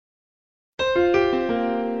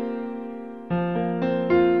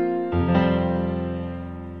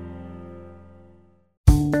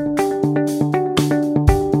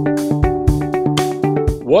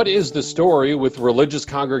What is the story with religious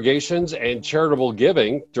congregations and charitable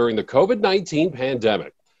giving during the COVID-19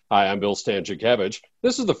 pandemic? Hi, I'm Bill Stanczykiewicz.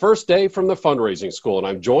 This is the first day from the fundraising school, and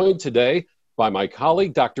I'm joined today by my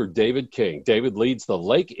colleague, Dr. David King. David leads the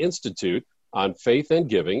Lake Institute on Faith and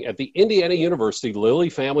Giving at the Indiana University Lilly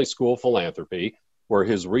Family School of Philanthropy, where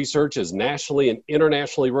his research is nationally and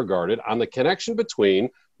internationally regarded on the connection between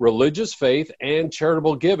religious faith and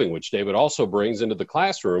charitable giving, which David also brings into the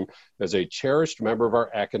classroom as a cherished member of our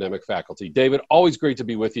academic faculty. David, always great to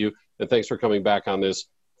be with you, and thanks for coming back on this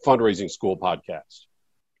Fundraising School podcast.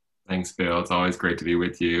 Thanks, Bill. It's always great to be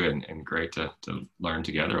with you and great to learn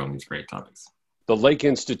together on these great topics. The Lake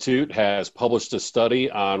Institute has published a study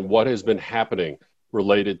on what has been happening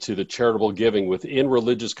related to the charitable giving within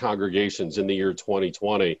religious congregations in the year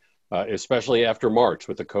 2020, especially after March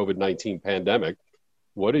with the COVID-19 pandemic.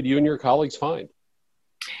 What did you and your colleagues find?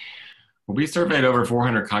 Well, we surveyed over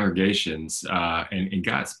 400 congregations and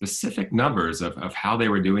got specific numbers of how they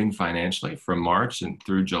were doing financially from March and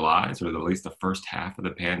through July, sort of at least the first half of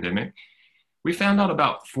the pandemic. We found out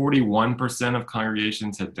about 41% of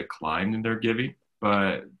congregations had declined in their giving,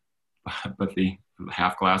 but the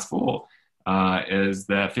half glass full is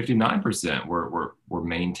that 59% were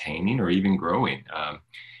maintaining or even growing.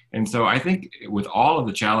 And so I think with all of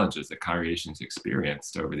the challenges that congregations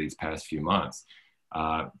experienced over these past few months,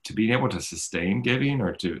 to be able to sustain giving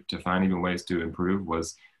or to find even ways to improve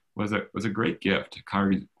was a great gift.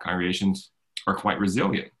 Congregations are quite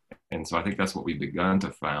resilient. And so I think that's what we've begun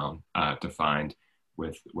to find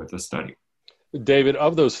with the study. David,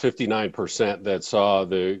 of those 59% that saw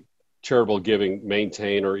the charitable giving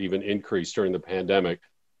maintain or even increase during the pandemic,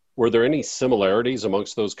 were there any similarities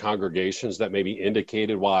amongst those congregations that maybe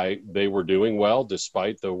indicated why they were doing well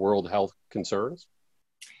despite the world health concerns?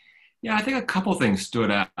 Yeah, I think a couple things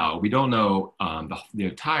stood out. We don't know the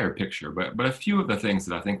entire picture, but a few of the things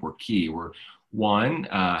that I think were key were, one,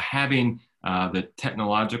 having the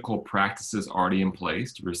technological practices already in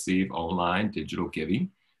place to receive online digital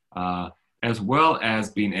giving, as well as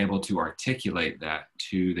being able to articulate that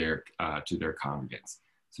to their congregants.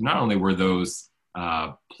 So not only were those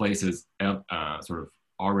places sort of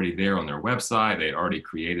already there on their website, they had already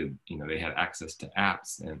created, they had access to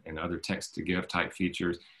apps and other text to give type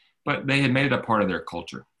features, but they had made it a part of their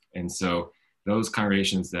culture. And so those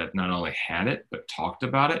congregations that not only had it, but talked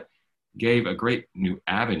about it, gave a great new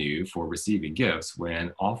avenue for receiving gifts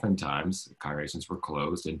when oftentimes congregations were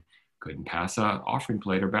closed and couldn't pass an offering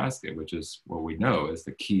plate or basket, which is what we know is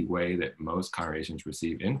the key way that most congregations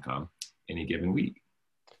receive income any given week.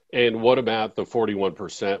 And what about the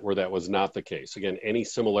 41% where that was not the case? Again, any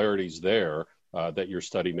similarities there that your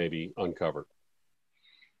study maybe uncovered?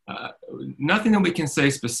 Nothing that we can say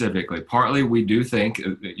specifically. Partly, we do think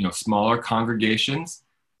smaller congregations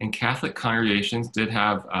and Catholic congregations did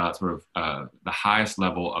have the highest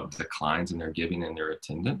level of declines in their giving and their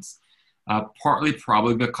attendance. Partly,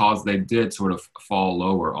 probably because they did sort of fall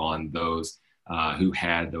lower on those who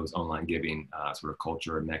had those online giving sort of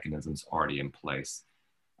culture and mechanisms already in place.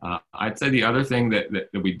 I'd say the other thing that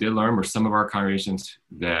we did learn were some of our congregations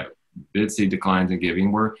that did see declines in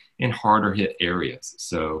giving were in harder hit areas.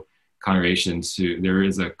 So congregations there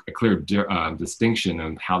is a clear distinction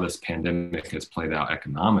on how this pandemic has played out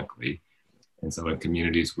economically. And so in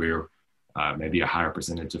communities where maybe a higher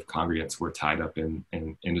percentage of congregants were tied up in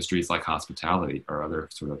industries like hospitality or other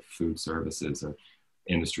sort of food services or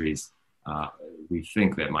industries, we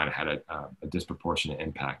think that might have had a disproportionate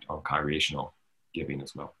impact on congregational giving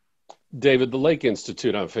as well. David, the Lake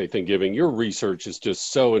Institute on Faith and Giving, your research is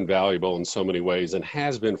just so invaluable in so many ways and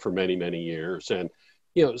has been for many, many years. And,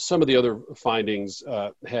 some of the other findings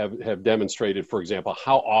have demonstrated, for example,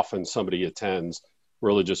 how often somebody attends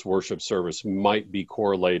religious worship service might be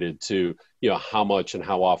correlated to, how much and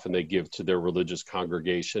how often they give to their religious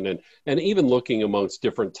congregation. And even looking amongst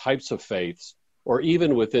different types of faiths, or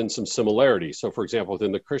even within some similarities. So, for example,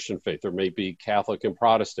 within the Christian faith, there may be Catholic and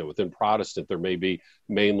Protestant. Within Protestant, there may be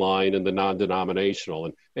mainline and the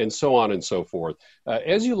non-denominational, and so on and so forth.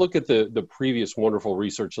 As you look at the previous wonderful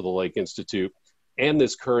research of the Lake Institute and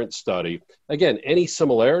this current study, again, any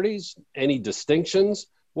similarities, any distinctions?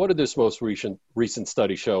 What did this most recent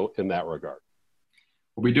study show in that regard?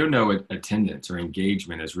 Well, we do know attendance or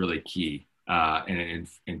engagement is really key.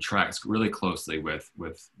 And tracks really closely with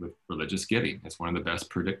religious giving. It's one of the best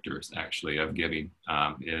predictors, actually, of giving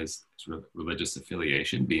is sort of religious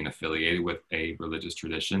affiliation, being affiliated with a religious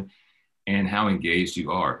tradition, and how engaged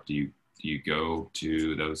you are. Do you go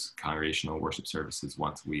to those congregational worship services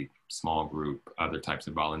once a week, small group, other types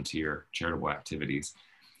of volunteer charitable activities?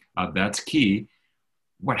 That's key.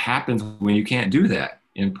 What happens when you can't do that?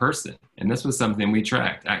 in person. And this was something we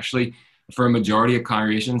tracked. Actually, for a majority of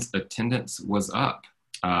congregations, attendance was up.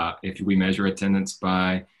 If we measure attendance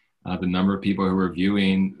by the number of people who were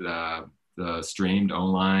viewing the streamed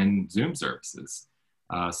online Zoom services.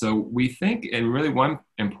 So we think, and really one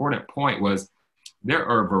important point was, there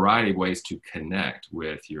are a variety of ways to connect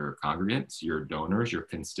with your congregants, your donors, your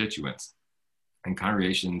constituents. And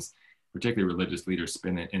congregations, particularly religious leaders,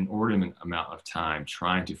 spend an inordinate amount of time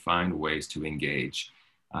trying to find ways to engage.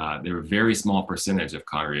 There were a very small percentage of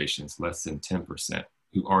congregations, less than 10%,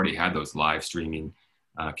 who already had those live streaming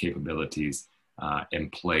capabilities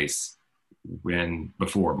in place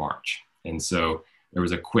before March. And so there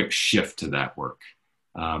was a quick shift to that work.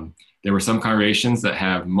 There were some congregations that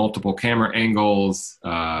have multiple camera angles,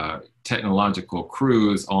 technological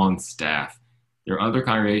crews on staff. There are other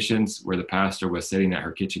congregations where the pastor was sitting at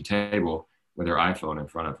her kitchen table with her iPhone in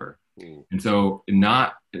front of her. And so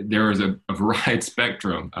there was a wide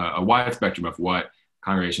spectrum of what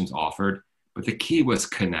congregations offered, but the key was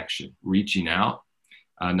connection, reaching out,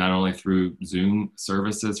 not only through Zoom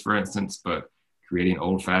services, for instance, but creating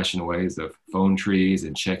old-fashioned ways of phone trees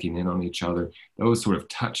and checking in on each other. Those sort of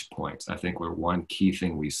touch points, I think, were one key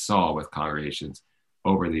thing we saw with congregations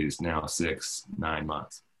over these now 6-9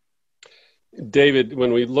 months. David,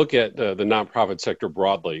 when we look at the nonprofit sector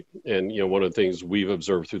broadly, and one of the things we've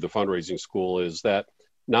observed through the fundraising school is that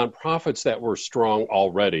nonprofits that were strong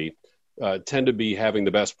already tend to be having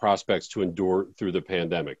the best prospects to endure through the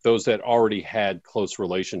pandemic. Those that already had close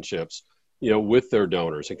relationships, with their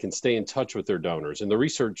donors and can stay in touch with their donors. And the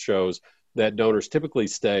research shows that donors typically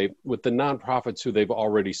stay with the nonprofits who they've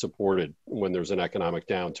already supported when there's an economic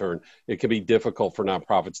downturn. It can be difficult for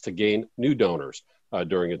nonprofits to gain new donors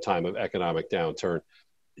during a time of economic downturn.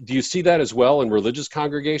 Do you see that as well in religious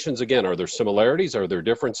congregations? Again, are there similarities? Are there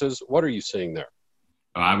differences? What are you seeing there?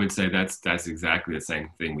 I would say that's exactly the same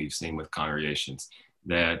thing we've seen with congregations,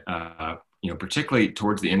 that particularly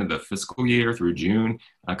towards the end of the fiscal year through June,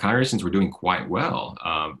 congregations were doing quite well,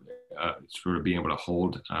 sort of being able to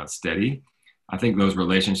hold steady. I think those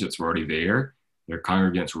relationships were already there. Their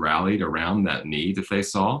congregants rallied around that need that they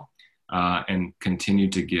saw and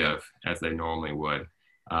continued to give as they normally would.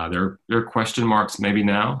 There are question marks maybe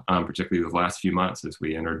now, particularly the last few months as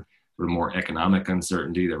we entered sort of more economic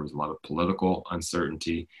uncertainty. There was a lot of political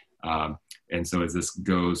uncertainty. And so as this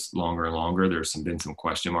goes longer and longer, there's been some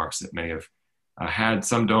question marks that may have had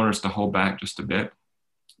some donors to hold back just a bit.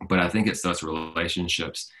 But I think it's those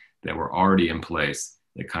relationships that were already in place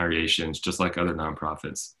that congregations, just like other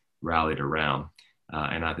nonprofits, rallied around.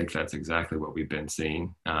 And I think that's exactly what we've been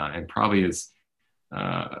seeing, and probably is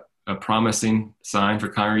a promising sign for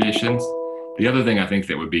congregations. The other thing I think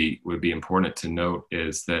that would be important to note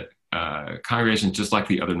is that congregations, just like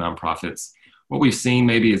the other nonprofits, what we've seen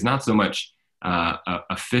maybe is not so much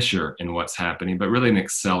a fissure in what's happening, but really an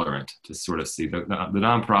accelerant to sort of see the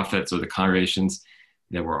nonprofits or the congregations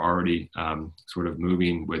that were already sort of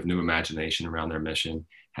moving with new imagination around their mission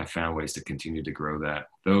have found ways to continue to grow that.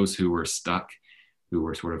 Those who were stuck, who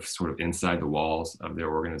were sort of inside the walls of their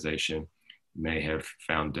organization, may have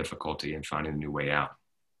found difficulty in finding a new way out.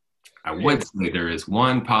 I would say there is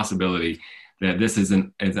one possibility that this is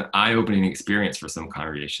an eye-opening experience for some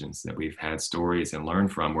congregations that we've had stories and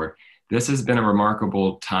learned from, where this has been a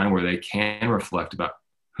remarkable time where they can reflect about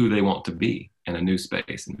who they want to be in a new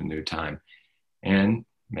space, in a new time. And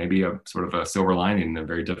maybe a sort of a silver lining in a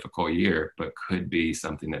very difficult year, but could be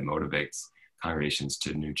something that motivates congregations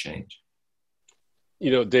to new change.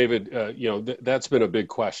 David, that's been a big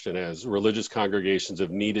question as religious congregations have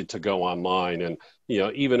needed to go online. And,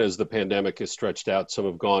 even as the pandemic has stretched out, some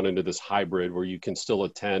have gone into this hybrid where you can still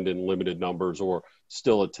attend in limited numbers or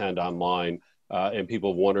still attend online. And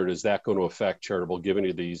people have wondered, is that going to affect charitable giving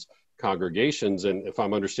to these congregations? And if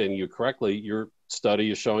I'm understanding you correctly, your study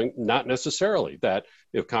is showing not necessarily, that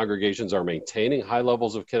if congregations are maintaining high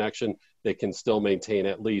levels of connection, they can still maintain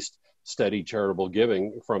at least steady charitable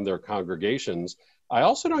giving from their congregations. I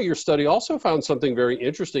also know your study also found something very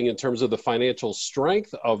interesting in terms of the financial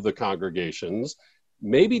strength of the congregations,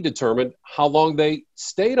 maybe determined how long they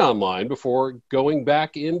stayed online before going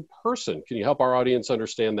back in person. Can you help our audience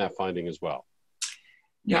understand that finding as well?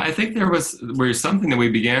 Yeah, I think there was something that we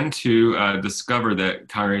began to discover, that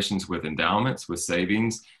congregations with endowments, with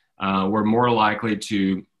savings, were more likely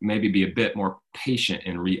to maybe be a bit more patient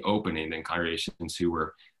in reopening than congregations who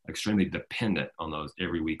were extremely dependent on those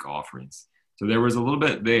every week offerings. So there was a little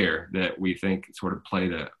bit there that we think sort of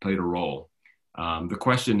played a role. The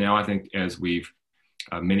question now, I think, as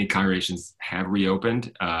many congregations have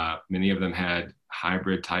reopened, many of them had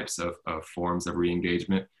hybrid types of forms of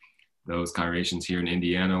re-engagement. those congregations here in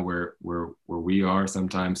Indiana where we are,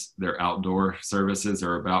 sometimes their outdoor services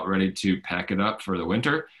are about ready to pack it up for the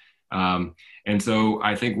winter. And so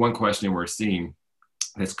I think one question we're seeing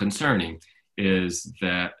that's concerning is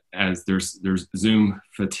that as there's Zoom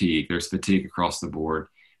fatigue, there's fatigue across the board.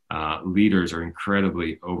 Leaders are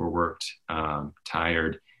incredibly overworked,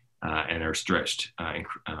 tired, and are stretched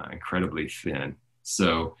incredibly thin.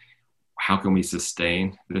 So how can we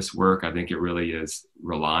sustain this work? I think it really is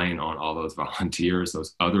relying on all those volunteers,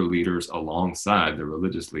 those other leaders alongside the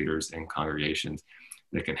religious leaders in congregations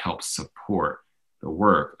that can help support the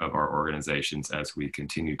work of our organizations as we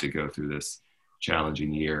continue to go through this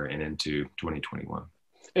challenging year and into 2021.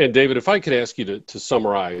 And David, if I could ask you to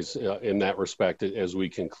summarize in that respect as we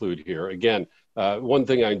conclude here. Again, one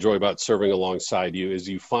thing I enjoy about serving alongside you is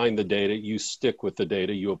you find the data, you stick with the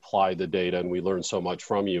data, you apply the data, and we learn so much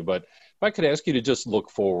from you. But if I could ask you to just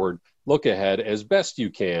look forward, look ahead as best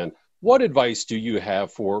you can, what advice do you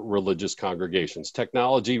have for religious congregations?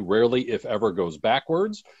 Technology rarely, if ever, goes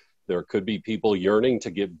backwards. There could be people yearning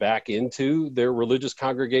to get back into their religious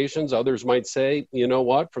congregations. Others might say, you know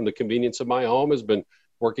what, from the convenience of my home has been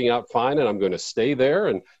working out fine and I'm going to stay there,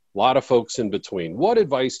 and a lot of folks in between. What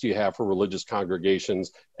advice do you have for religious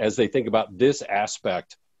congregations as they think about this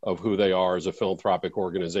aspect of who they are as a philanthropic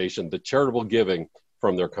organization, the charitable giving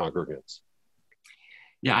from their congregants?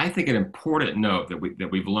 Yeah, I think an important note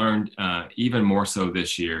that we've learned even more so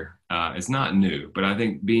this year is not new, but I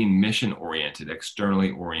think being mission oriented,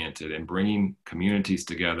 externally oriented, and bringing communities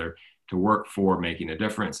together to work for making a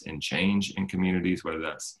difference and change in communities, whether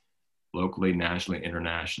that's locally, nationally,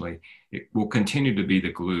 internationally, it will continue to be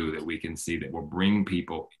the glue that we can see that will bring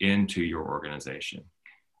people into your organization.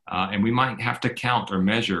 And we might have to count or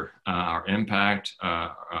measure our impact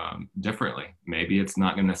differently. Maybe it's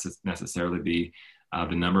not going to necessarily be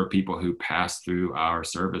the number of people who pass through our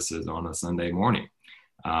services on a Sunday morning,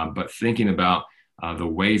 but thinking about the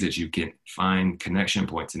ways that you can find connection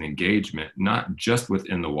points and engagement, not just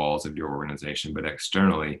within the walls of your organization, but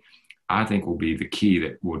externally, I think will be the key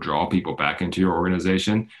that will draw people back into your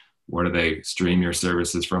organization, whether they stream your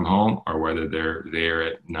services from home or whether they're there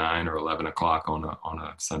at 9 or 11 o'clock on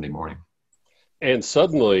a Sunday morning. And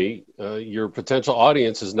suddenly, your potential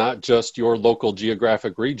audience is not just your local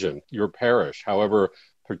geographic region, your parish, however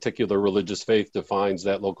particular religious faith defines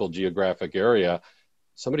that local geographic area.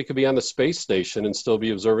 Somebody could be on the space station and still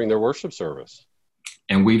be observing their worship service.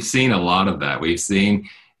 And we've seen a lot of that. We've seen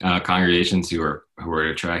congregations who are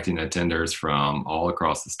attracting attenders from all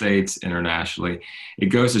across the states, internationally. It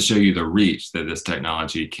goes to show you the reach that this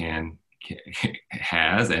technology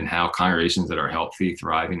has, and how congregations that are healthy,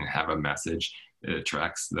 thriving, and have a message that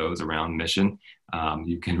attracts those around mission,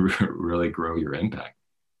 you can really grow your impact.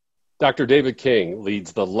 Dr. David King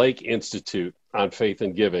leads the Lake Institute on Faith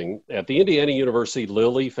and Giving at the Indiana University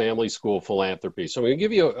Lilly Family School of Philanthropy. So I'm going to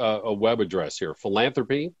give you a web address here,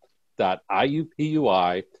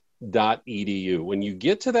 philanthropy.iupui.edu. When you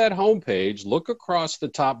get to that homepage, look across the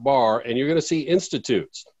top bar and you're going to see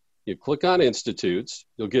institutes. You click on institutes,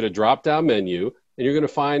 you'll get a drop-down menu, and you're going to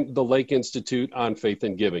find the Lake Institute on Faith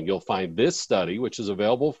and Giving. You'll find this study, which is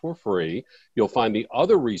available for free. You'll find the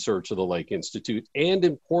other research of the Lake Institute, and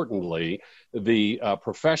importantly, the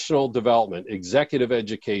professional development, executive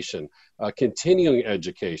education, continuing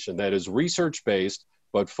education that is research-based,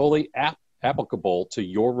 but fully applicable to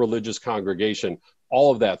your religious congregation.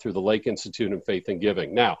 All of that through the Lake Institute and Faith and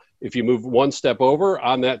Giving. Now, if you move one step over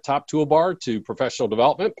on that top toolbar to professional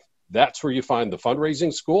development, that's where you find the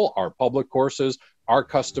fundraising school, our public courses, our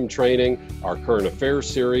custom training, our current affairs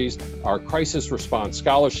series, our crisis response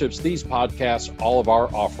scholarships, these podcasts, all of our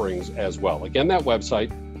offerings as well. Again, that website,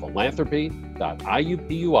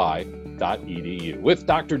 philanthropy.iupui.edu. With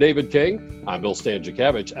Dr. David King, I'm Bill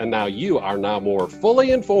Stanczykiewicz, and now you are now more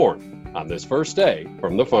fully informed on this first day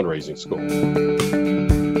from the fundraising school.